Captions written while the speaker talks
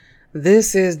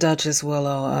This is Duchess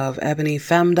Willow of Ebony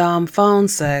Femdom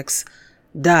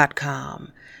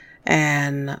PhoneSex.com.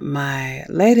 And my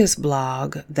latest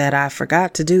blog that I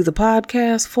forgot to do the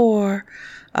podcast for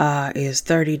is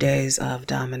 30 Days of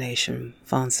Domination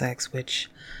Phone Sex, which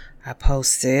I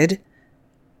posted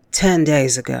 10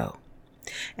 days ago.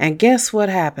 And guess what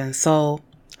happened? So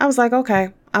I was like, okay,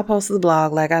 I'll post the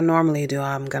blog like I normally do.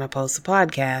 I'm going to post the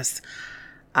podcast.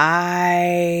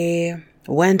 I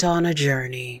went on a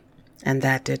journey and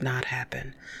that did not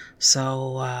happen.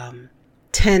 So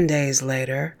 10 days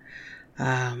later,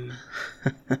 blame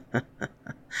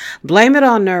it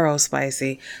on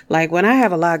neurospicy. Like when I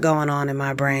have a lot going on in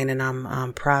my brain and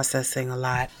I'm processing a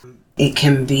lot, it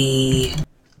can be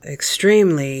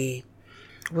extremely,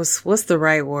 what's the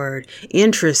right word?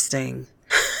 Interesting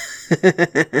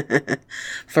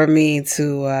for me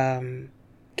to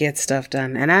get stuff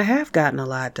done. And I have gotten a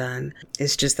lot done.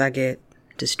 It's just I get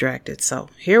distracted. So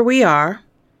here we are.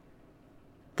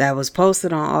 That was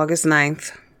posted on August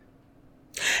 9th.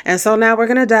 And so now we're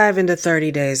going to dive into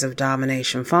 30 Days of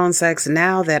Domination Phone Sex.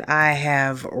 Now that I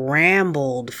have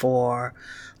rambled for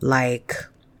like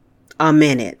a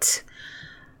minute,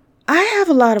 I have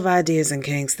a lot of ideas and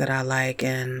kinks that I like.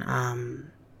 And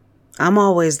I'm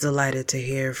always delighted to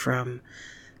hear from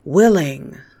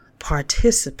willing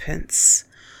participants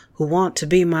who want to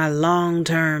be my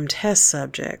long-term test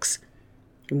subjects.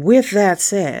 With that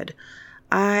said,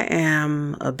 I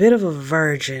am a bit of a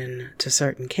virgin to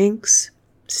certain kinks.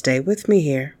 Stay with me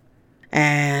here.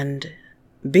 And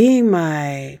being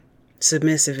my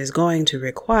submissive is going to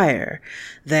require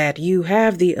that you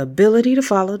have the ability to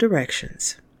follow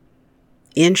directions,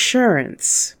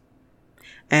 insurance,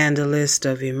 and a list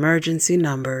of emergency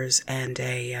numbers and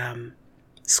a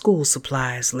school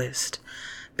supplies list.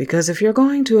 Because if you're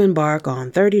going to embark on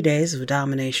 30 Days of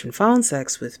Domination Phone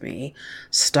Sex with me,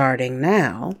 starting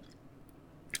now,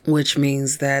 which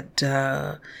means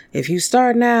that if you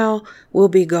start now, we'll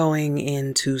be going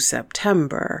into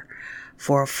September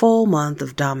for a full month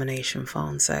of domination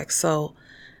phone sex. So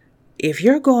if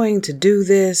you're going to do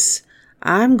this,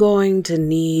 I'm going to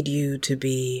need you to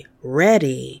be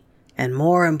ready and,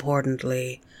 more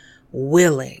importantly,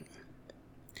 willing.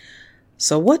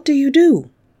 So what do you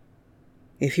do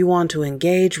if you want to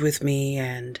engage with me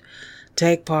and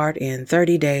take part in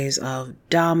 30 days of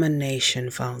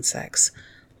domination phone sex,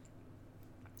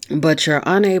 but you're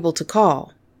unable to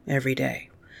call every day,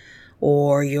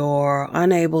 or you're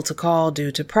unable to call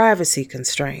due to privacy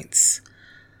constraints?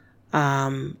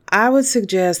 I would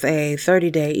suggest a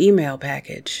 30-day email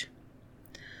package.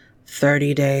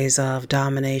 30 days of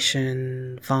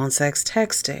domination phone sex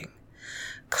texting.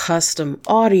 Custom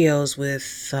audios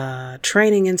with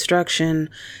training instruction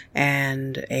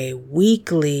and a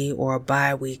weekly or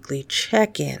bi-weekly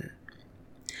check-in.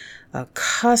 A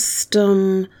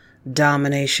custom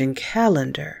domination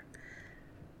calendar.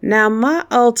 Now, my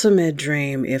ultimate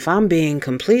dream, if I'm being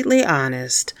completely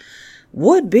honest,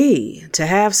 would be to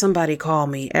have somebody call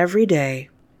me every day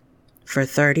for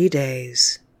 30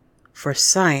 days for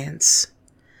science.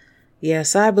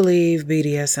 Yes, I believe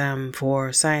BDSM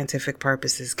for scientific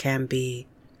purposes can be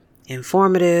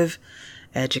informative,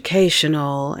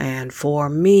 educational, and for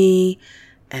me,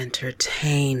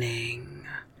 entertaining.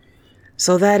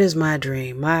 So that is my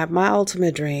dream. My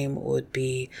ultimate dream would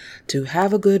be to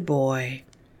have a good boy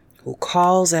who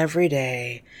calls every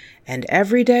day, and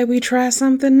every day we try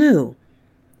something new.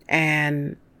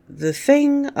 And the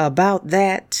thing about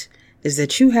that is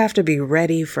that you have to be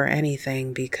ready for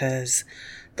anything, because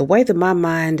the way that my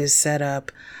mind is set up,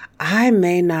 I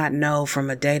may not know from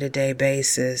a day-to-day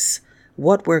basis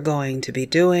what we're going to be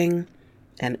doing.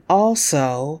 And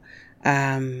also,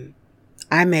 I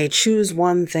may choose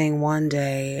one thing one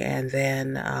day and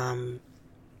then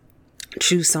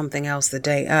choose something else the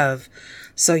day of.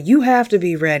 So you have to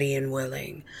be ready and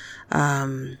willing.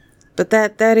 But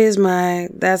that's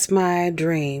my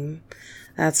dream.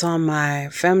 That's on my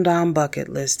Femdom bucket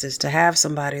list, is to have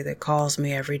somebody that calls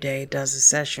me every day, does a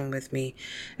session with me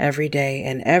every day,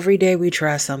 and every day we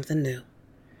try something new.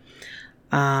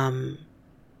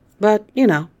 But, you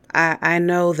know, I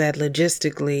know that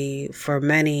logistically for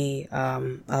many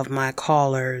of my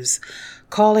callers,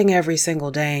 calling every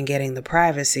single day and getting the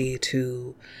privacy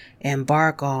to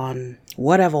embark on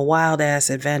whatever wild-ass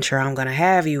adventure I'm going to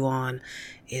have you on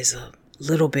is a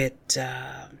little bit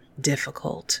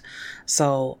difficult.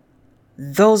 So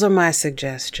those are my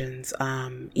suggestions.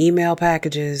 Email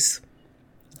packages,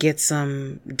 get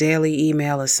some daily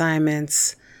email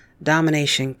assignments,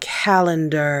 domination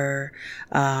calendar,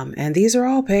 and these are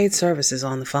all paid services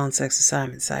on the Phone Sex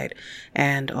Assignment site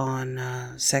and on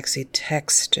Sexy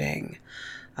Texting.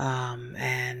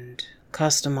 And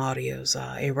custom audios,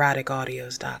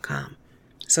 eroticaudios.com.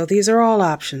 So these are all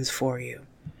options for you.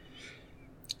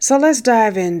 So let's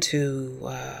dive into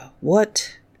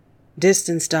what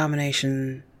distance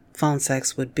domination phone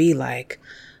sex would be like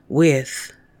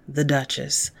with the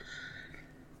Duchess.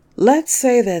 Let's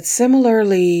say that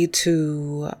similarly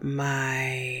to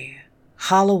my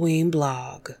Halloween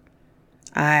blog,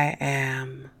 I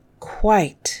am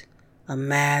quite a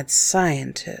mad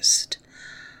scientist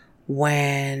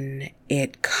when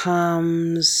it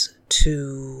comes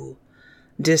to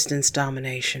distance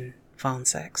domination phone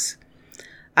sex.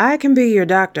 I can be your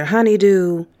Dr.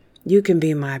 Honeydew. You can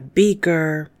be my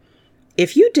beaker.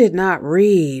 If you did not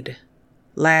read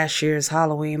last year's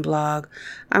Halloween blog,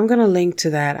 I'm going to link to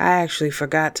that. I actually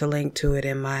forgot to link to it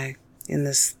in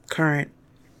this current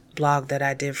blog that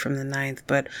I did from the 9th,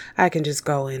 but I can just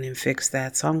go in and fix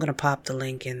that. So I'm going to pop the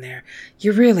link in there.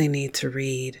 You really need to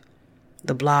read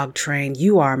the blog train.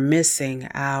 You are missing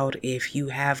out if you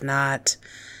have not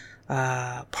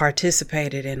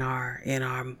participated in our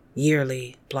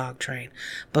yearly blog train.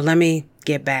 But let me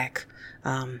get back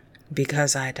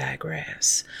because I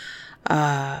digress.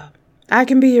 I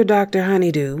can be your Dr.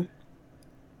 Honeydew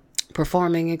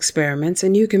performing experiments,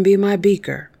 and you can be my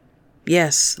beaker.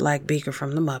 Yes, like Beaker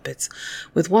from the Muppets,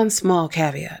 with one small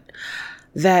caveat,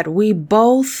 that we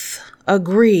both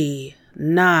agree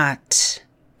not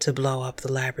to blow up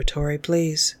the laboratory,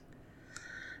 please.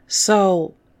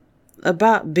 So,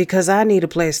 because I need a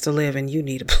place to live and you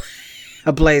need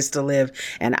a place to live,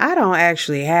 and I don't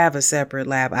actually have a separate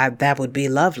lab. That would be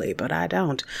lovely, but I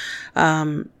don't.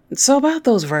 So about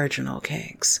those virginal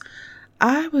kinks,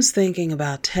 I was thinking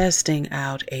about testing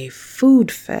out a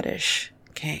food fetish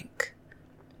kink.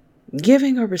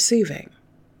 Giving or receiving?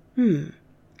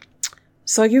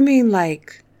 So you mean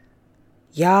like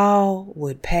y'all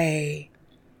would pay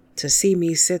to see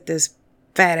me sit this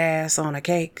fat ass on a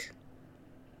cake?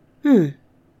 I'll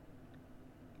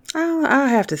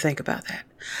have to think about that.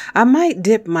 I might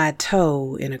dip my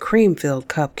toe in a cream-filled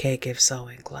cupcake if so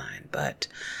inclined, but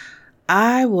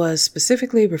I was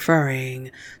specifically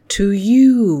referring to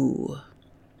you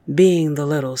being the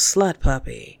little slut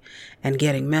puppy and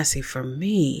getting messy for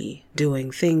me,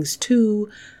 doing things to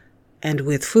and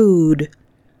with food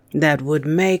that would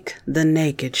make the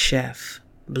naked chef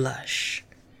blush.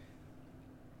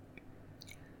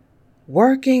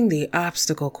 Working the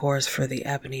obstacle course for the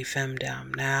Ebony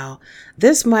Femdom. Now,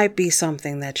 this might be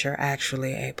something that you're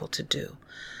actually able to do.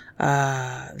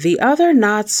 The other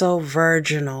not so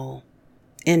virginal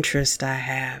interest I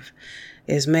have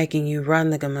is making you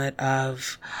run the gamut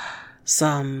of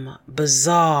some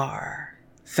bizarre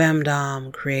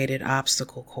Femdom created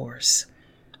obstacle course.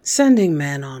 Sending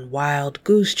men on wild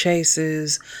goose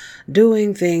chases,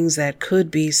 doing things that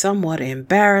could be somewhat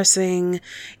embarrassing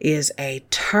is a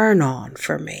turn on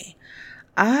for me.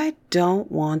 I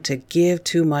don't want to give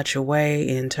too much away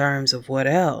in terms of what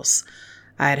else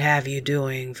I'd have you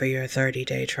doing for your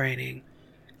 30-day training.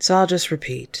 So I'll just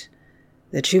repeat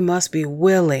that you must be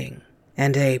willing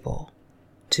and able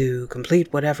to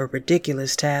complete whatever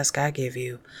ridiculous task I give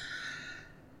you.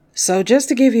 So just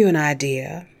to give you an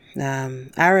idea,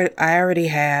 I already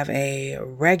have a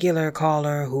regular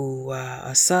caller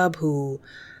a sub who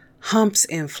humps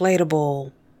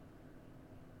inflatable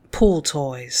pool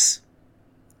toys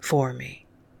for me.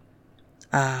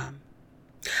 I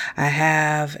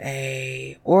have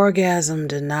a orgasm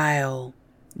denial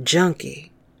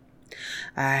junkie.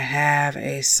 I have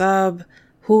a sub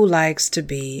who likes to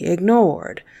be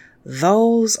ignored.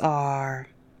 Those are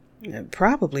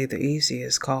probably the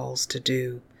easiest calls to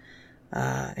do.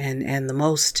 And the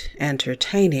most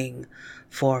entertaining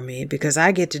for me, because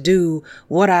I get to do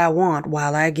what I want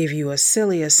while I give you a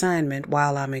silly assignment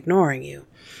while I'm ignoring you.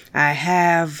 I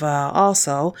have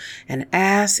also an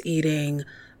ass-eating,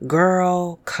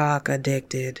 girl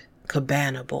cock-addicted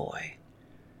cabana boy.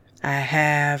 I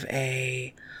have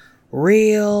a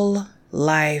real-life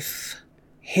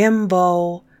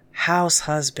himbo house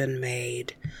husband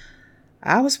maid.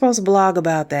 I was supposed to blog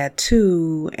about that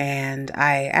too, and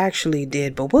I actually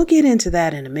did, but we'll get into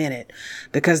that in a minute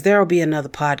because there'll be another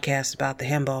podcast about the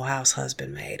himbo house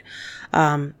husband maid.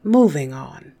 Moving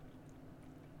on.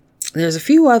 There's a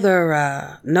few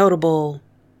other notable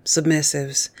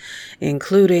submissives,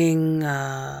 including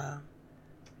the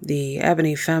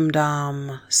Ebony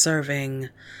Femdom serving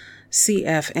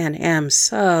CFNM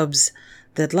subs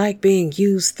that like being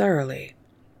used thoroughly.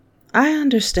 I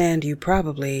understand you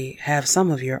probably have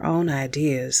some of your own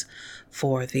ideas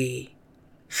for the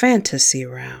fantasy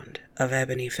round of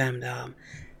Ebony Femdom.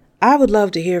 I would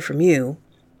love to hear from you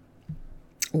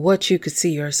what you could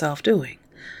see yourself doing.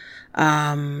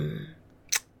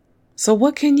 So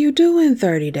what can you do in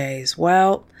 30 days?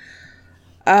 Well,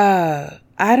 I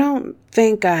don't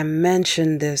think I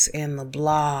mentioned this in the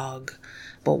blog,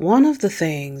 but one of the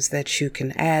things that you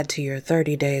can add to your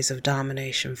 30 days of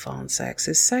domination phone sex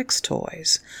is sex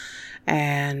toys.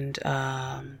 And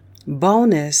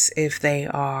bonus if they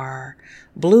are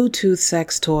Bluetooth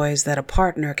sex toys that a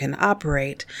partner can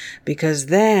operate, because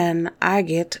then I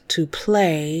get to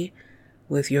play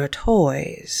with your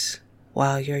toys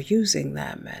while you're using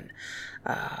them and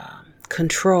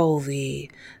control the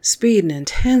speed and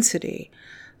intensity.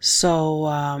 So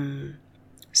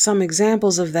some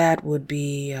examples of that would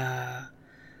be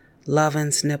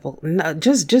Lovin's nipple. No,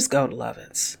 just go to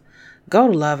Lovin's. Go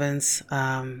to Lovin's.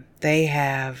 They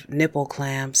have nipple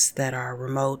clamps that are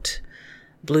remote,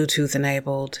 Bluetooth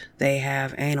enabled. They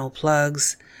have anal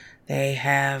plugs. They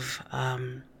have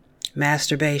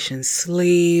masturbation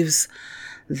sleeves.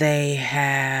 They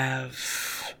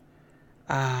have,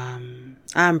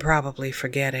 I'm probably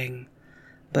forgetting,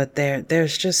 but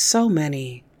there's just so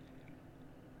many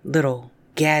little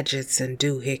gadgets and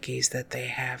doohickeys that they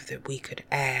have that we could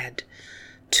add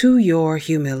to your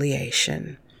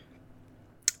humiliation.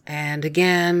 And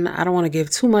again, I don't want to give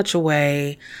too much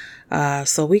away,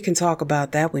 so we can talk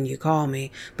about that when you call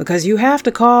me, because you have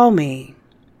to call me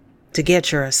to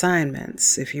get your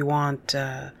assignments. If you want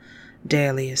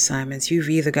daily assignments, you've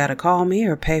either got to call me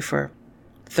or pay for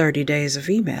 30 days of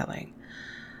emailing.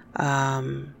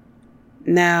 Now,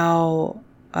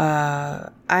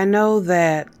 I know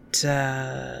that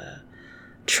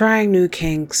trying new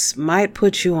kinks might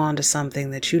put you onto something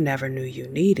that you never knew you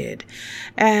needed.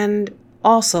 And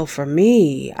also for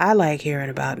me, I like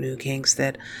hearing about new kinks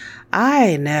that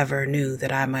I never knew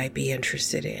that I might be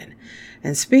interested in.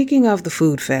 And speaking of the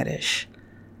food fetish,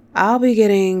 I'll be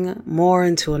getting more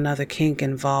into another kink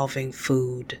involving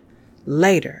food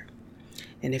later.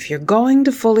 And if you're going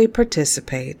to fully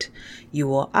participate, you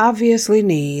will obviously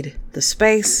need the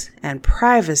space and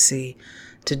privacy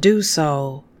to do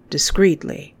so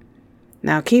discreetly.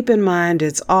 Now keep in mind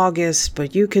it's August,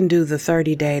 but you can do the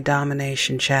 30-day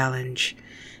domination challenge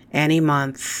any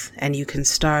month, and you can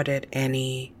start at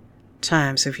any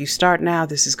time. So if you start now,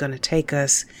 this is going to take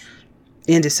us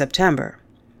into September.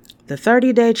 The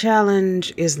 30-day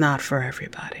challenge is not for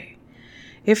everybody.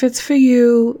 If it's for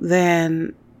you,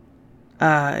 then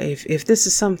if this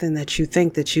is something that you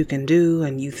think that you can do,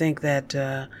 and you think that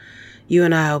you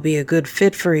and I will be a good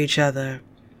fit for each other,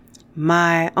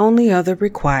 my only other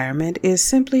requirement is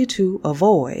simply to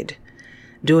avoid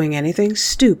doing anything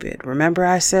stupid. Remember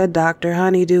I said Dr.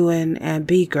 Honeydew and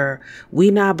Beaker, we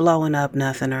not blowing up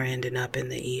nothing or ending up in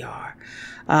the ER.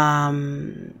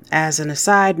 As an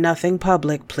aside, nothing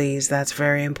public, please. That's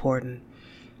very important.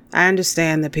 I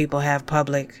understand that people have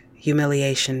public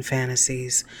humiliation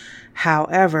fantasies.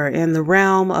 However, in the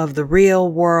realm of the real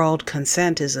world,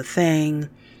 consent is a thing,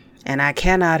 and I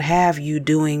cannot have you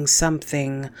doing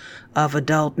something of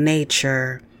adult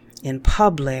nature in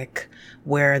public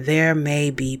where there may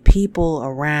be people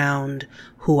around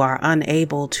who are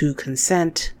unable to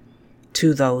consent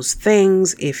to those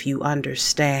things, if you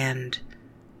understand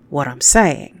what I'm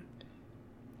saying.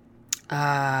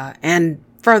 And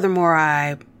furthermore,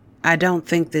 I don't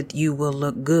think that you will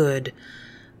look good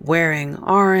wearing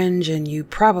orange, and you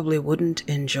probably wouldn't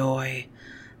enjoy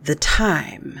the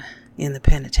time in the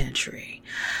penitentiary.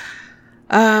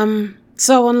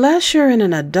 So unless you're in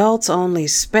an adults-only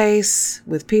space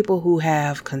with people who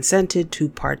have consented to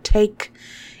partake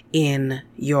in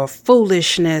your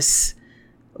foolishness,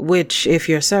 which if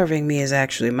you're serving me is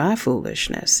actually my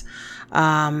foolishness,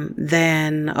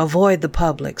 then avoid the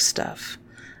public stuff.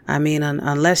 I mean,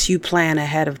 unless you plan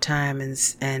ahead of time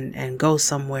and go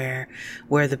somewhere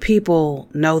where the people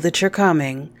know that you're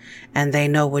coming and they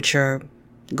know what you're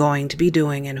going to be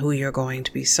doing and who you're going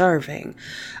to be serving.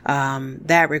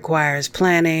 That requires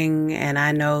planning, and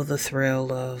I know the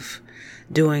thrill of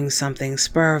doing something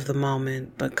spur of the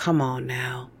moment, but come on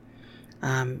now.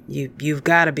 You've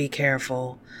got to be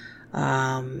careful.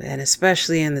 And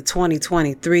especially in the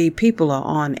 2023, people are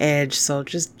on edge, so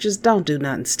just don't do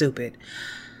nothing stupid.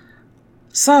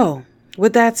 So,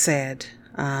 with that said,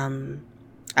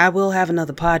 I will have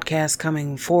another podcast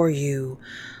coming for you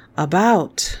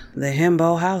about the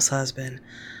himbo house husband.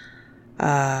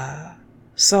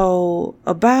 So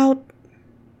about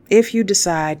if you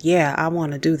decide, yeah, I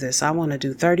want to do this. I want to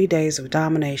do 30 days of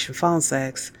domination phone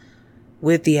sex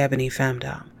with the Ebony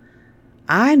Femdom.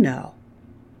 I know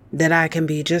that I can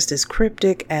be just as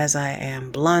cryptic as I am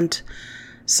blunt.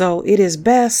 So it is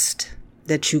best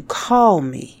that you call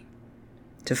me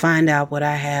to find out what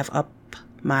I have up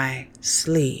my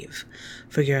sleeve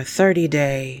for your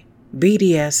 30-day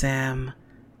BDSM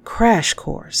crash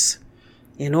course.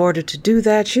 In order to do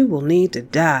that, you will need to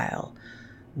dial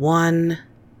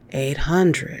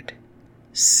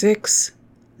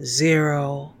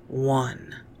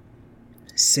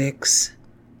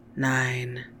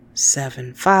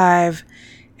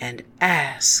and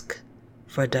ask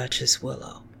for Duchess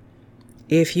Willow.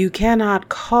 If you cannot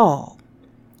call,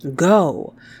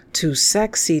 go to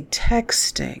Sexy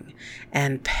Texting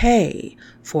and pay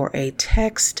for a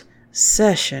text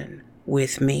session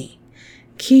with me.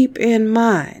 Keep in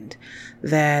mind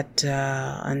that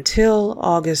until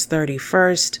August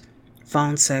 31st,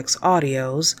 phone sex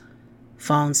audios,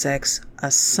 phone sex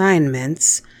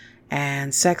assignments,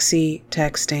 and sexy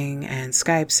texting and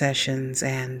Skype sessions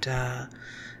and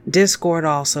Discord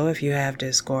also, if you have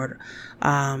Discord,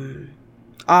 are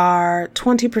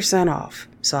 20% off.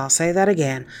 So I'll say that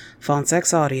again. Phone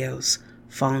sex audios,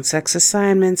 phone sex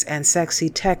assignments, and sexy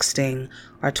texting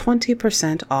are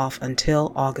 20% off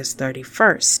until August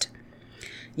 31st.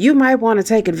 You might want to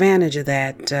take advantage of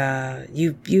that.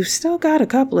 You've still got a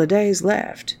couple of days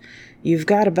left. You've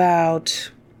got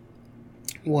about,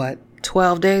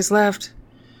 12 days left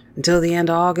until the end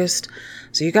of August.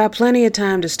 So you got plenty of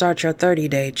time to start your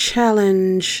 30-day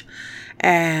challenge.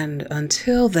 And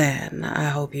until then, I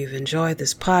hope you've enjoyed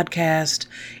this podcast.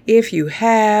 If you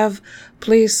have,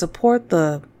 please support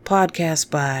the podcast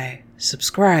by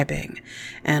subscribing,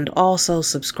 and also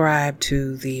subscribe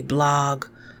to the blog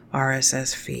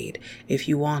RSS feed. If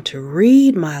you want to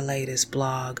read my latest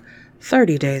blog,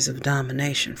 30 Days of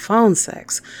Domination Phone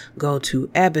Sex, go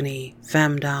to Ebony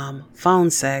Femdom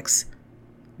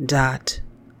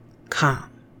phonesex.com.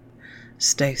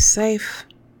 Stay safe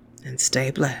and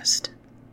stay blessed.